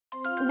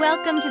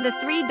Welcome to the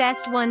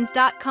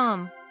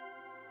 3bestones.com.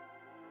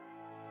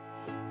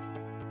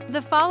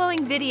 The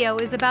following video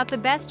is about the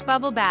best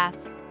bubble bath.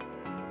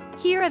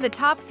 Here are the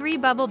top 3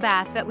 bubble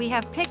bath that we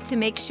have picked to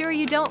make sure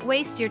you don't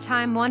waste your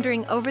time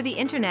wandering over the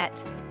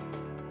internet.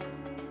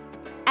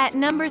 At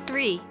number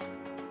 3.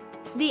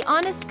 The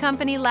Honest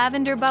Company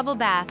Lavender Bubble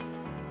Bath.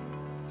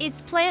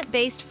 Its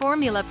plant-based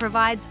formula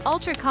provides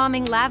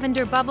ultra-calming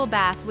lavender bubble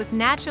bath with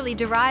naturally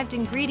derived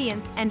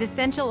ingredients and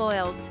essential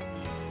oils.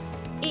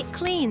 It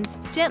cleans,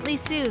 gently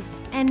soothes,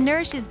 and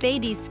nourishes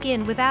baby's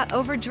skin without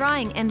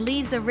over-drying and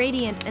leaves a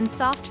radiant and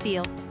soft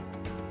feel.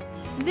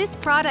 This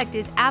product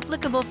is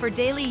applicable for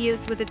daily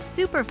use with its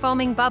super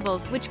foaming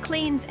bubbles, which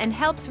cleans and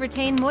helps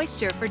retain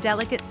moisture for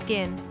delicate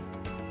skin.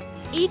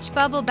 Each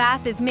bubble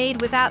bath is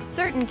made without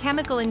certain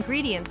chemical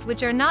ingredients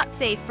which are not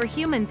safe for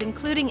humans,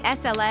 including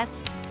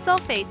SLS,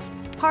 sulfates,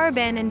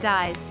 paraben and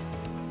dyes.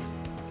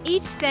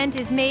 Each scent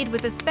is made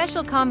with a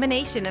special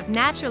combination of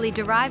naturally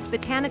derived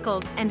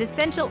botanicals and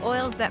essential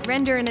oils that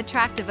render an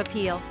attractive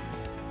appeal.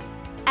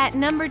 At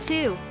number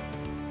 2.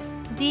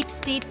 Deep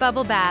Steep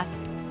Bubble Bath.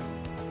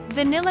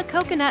 Vanilla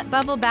Coconut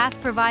Bubble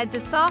Bath provides a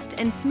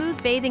soft and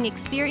smooth bathing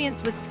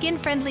experience with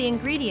skin-friendly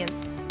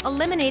ingredients,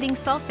 eliminating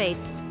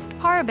sulfates,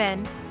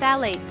 paraben,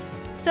 phthalates,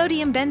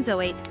 sodium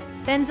benzoate,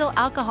 benzyl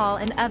alcohol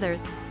and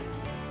others.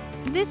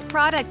 This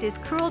product is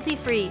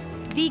cruelty-free,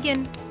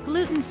 vegan,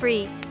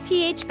 gluten-free,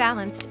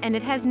 pH-balanced, and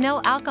it has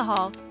no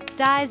alcohol,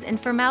 dyes and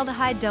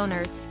formaldehyde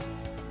donors.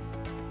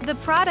 The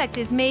product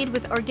is made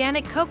with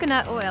organic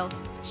coconut oil,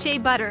 shea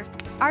butter,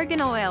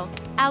 argan oil,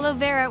 aloe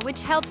vera,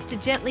 which helps to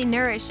gently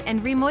nourish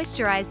and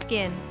re-moisturize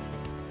skin.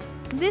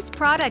 This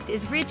product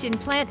is rich in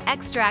plant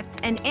extracts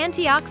and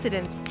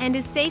antioxidants and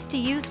is safe to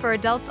use for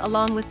adults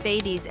along with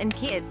babies and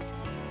kids.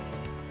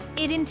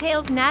 It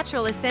entails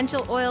natural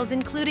essential oils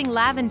including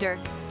lavender,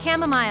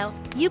 chamomile,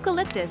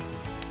 eucalyptus,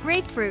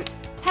 grapefruit,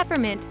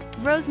 peppermint,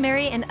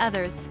 rosemary and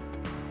others.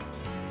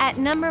 At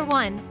number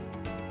 1.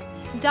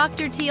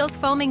 Dr. Teal's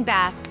Foaming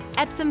Bath,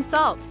 Epsom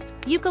Salt,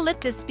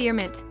 Eucalyptus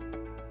Spearmint.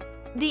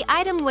 The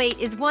item weight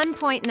is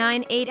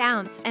 1.98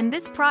 ounce, and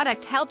this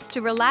product helps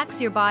to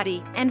relax your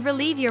body and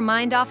relieve your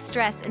mind off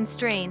stress and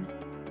strain.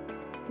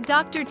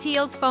 Dr.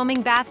 Teal's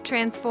Foaming Bath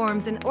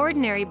transforms an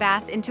ordinary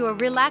bath into a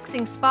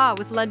relaxing spa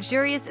with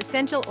luxurious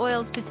essential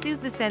oils to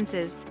soothe the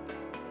senses.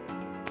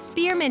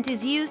 Spearmint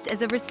is used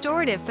as a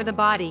restorative for the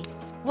body,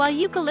 while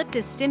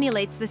eucalyptus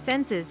stimulates the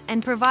senses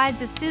and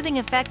provides a soothing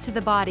effect to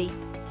the body.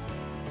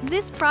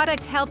 This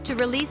product helps to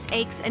release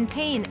aches and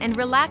pain and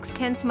relax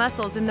tense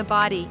muscles in the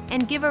body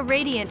and give a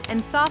radiant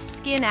and soft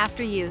skin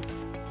after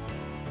use.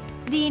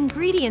 The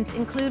ingredients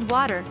include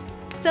water,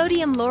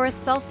 sodium lauryl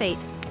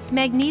sulfate,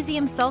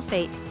 magnesium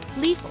sulfate,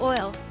 leaf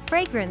oil,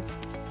 fragrance,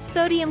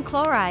 sodium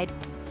chloride,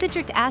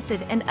 citric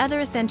acid and other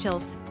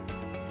essentials.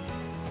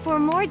 For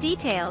more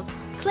details,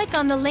 click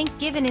on the link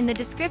given in the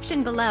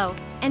description below,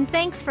 and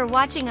thanks for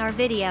watching our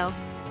video.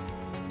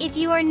 If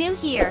you are new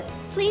here,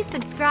 please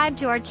subscribe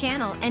to our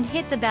channel and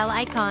hit the bell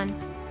icon.